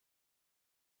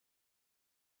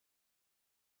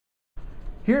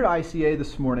Here at ICA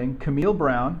this morning, Camille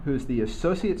Brown, who is the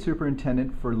Associate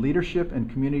Superintendent for Leadership and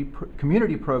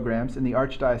Community Programs in the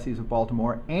Archdiocese of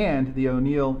Baltimore and the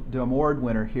O'Neill Award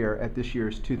winner here at this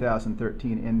year's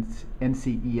 2013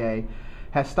 NCEA,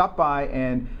 has stopped by,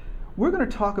 and we're going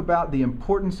to talk about the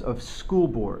importance of school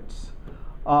boards.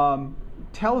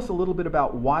 Tell us a little bit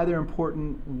about why they're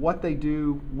important, what they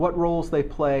do, what roles they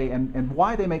play, and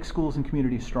why they make schools and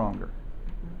communities stronger.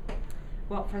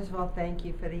 Well, first of all, thank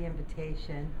you for the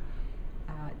invitation.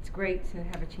 It's great to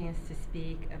have a chance to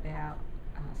speak about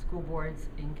school boards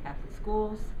in Catholic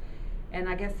schools. And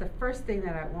I guess the first thing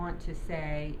that I want to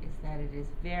say is that it is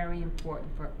very important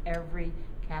for every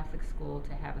Catholic school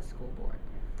to have a school board.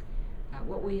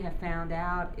 What we have found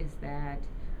out is that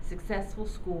successful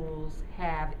schools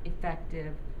have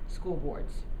effective school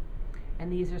boards.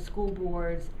 And these are school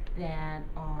boards that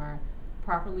are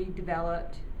properly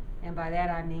developed, and by that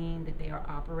I mean that they are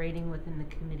operating within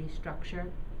the committee structure,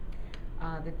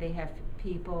 that they have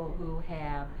people who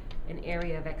have an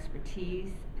area of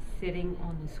expertise sitting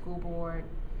on the school board.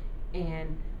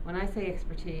 And when I say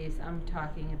expertise, I'm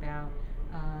talking about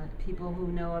people who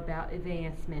know about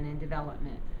advancement and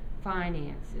development,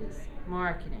 finances,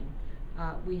 marketing.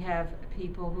 We have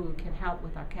people who can help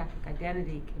with our Catholic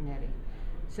Identity Committee.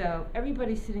 So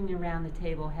everybody sitting around the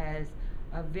table has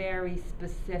a very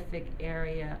specific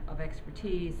area of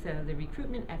expertise, so the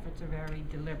recruitment efforts are very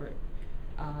deliberate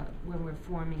when we're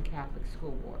forming Catholic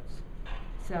school boards.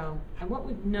 So, and what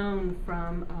we've known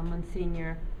from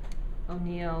Monsignor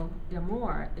O'Neill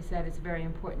is that it's very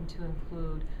important to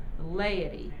include the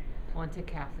laity onto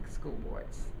Catholic school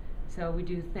boards. So we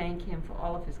do thank him for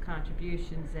all of his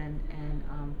contributions, and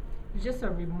he's just a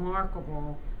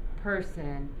remarkable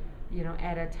person, you know,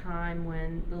 at a time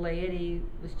when the laity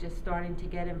was just starting to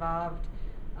get involved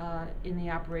in the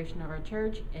operation of our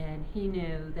church, and he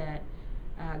knew that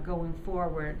going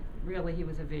forward, really he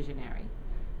was a visionary.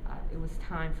 It was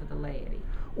time for the laity.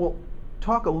 Well,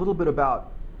 talk a little bit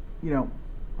about, you know,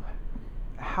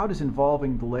 how does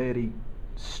involving the laity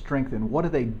strengthen? What do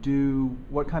they do?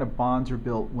 What kind of bonds are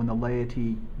built when the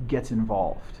laity gets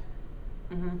involved?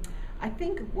 Mm-hmm. I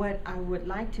think what I would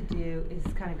like to do is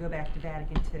kind of go back to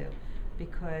Vatican II,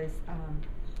 because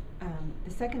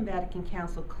the Second Vatican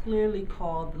Council clearly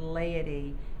called the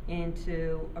laity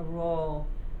into a role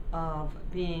of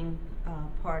being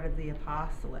part of the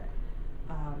apostolate.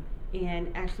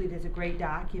 And actually there's a great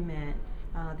document,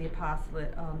 the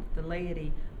apostolate of the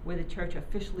laity, where the church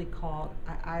officially called,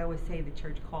 I always say the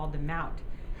church called them out.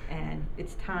 And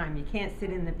it's time. You can't sit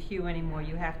in the pew anymore.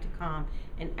 You have to come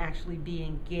and actually be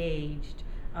engaged.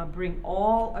 Bring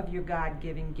all of your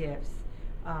God-given gifts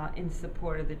in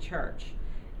support of the church.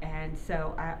 And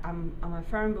so I'm a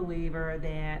firm believer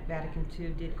that Vatican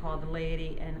II did call the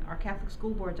laity, and our Catholic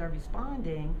school boards are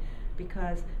responding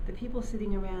because the people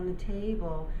sitting around the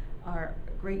table are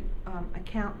great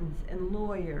accountants and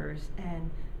lawyers and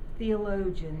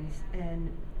theologians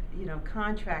and, you know,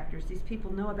 contractors. These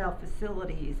people know about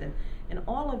facilities and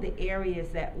all of the areas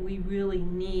that we really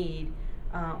need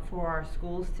for our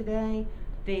schools today.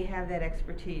 They have that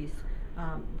expertise.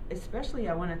 Especially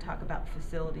I want to talk about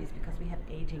facilities, because we have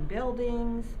aging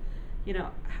buildings. You know,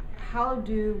 how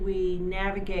do we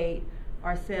navigate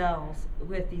ourselves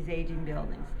with these aging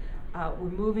buildings?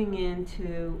 We're moving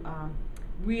into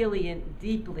really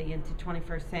deeply into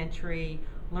 21st century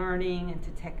learning,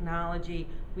 into technology.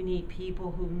 We need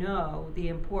people who know the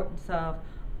importance of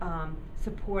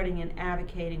supporting and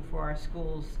advocating for our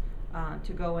schools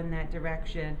to go in that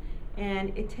direction.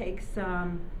 And it takes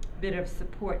some bit of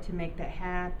support to make that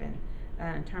happen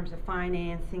in terms of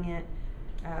financing it.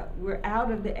 We're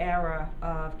out of the era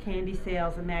of candy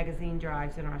sales and magazine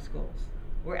drives in our schools.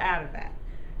 We're out of that.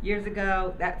 Years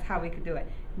ago, that's how we could do it.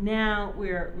 Now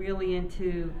we're really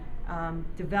into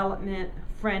development,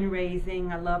 friend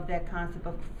raising. I love that concept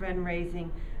of friend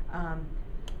raising,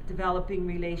 developing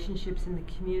relationships in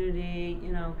the community,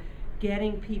 you know,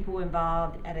 getting people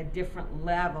involved at a different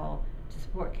level to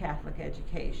support Catholic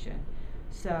education.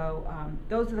 So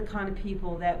those are the kind of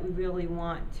people that we really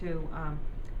want to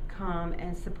come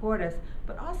and support us,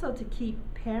 but also to keep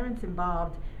parents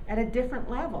involved at a different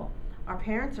level. Our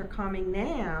parents are coming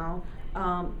now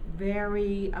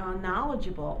very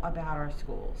knowledgeable about our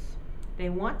schools. They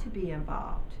want to be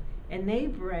involved, and they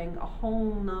bring a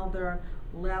whole nother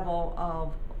level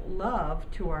of love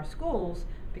to our schools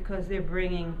because they're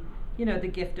bringing, you know, the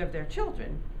gift of their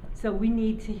children. So we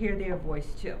need to hear their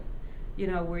voice too. You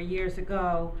know, where years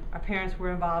ago our parents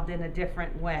were involved in a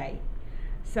different way.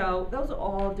 So those are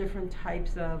all different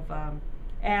types of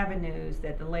avenues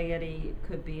that the laity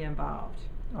could be involved.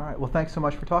 All right. Well, thanks so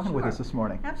much for talking with Sure. us this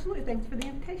morning. Absolutely. Thanks for the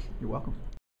invitation. You're welcome.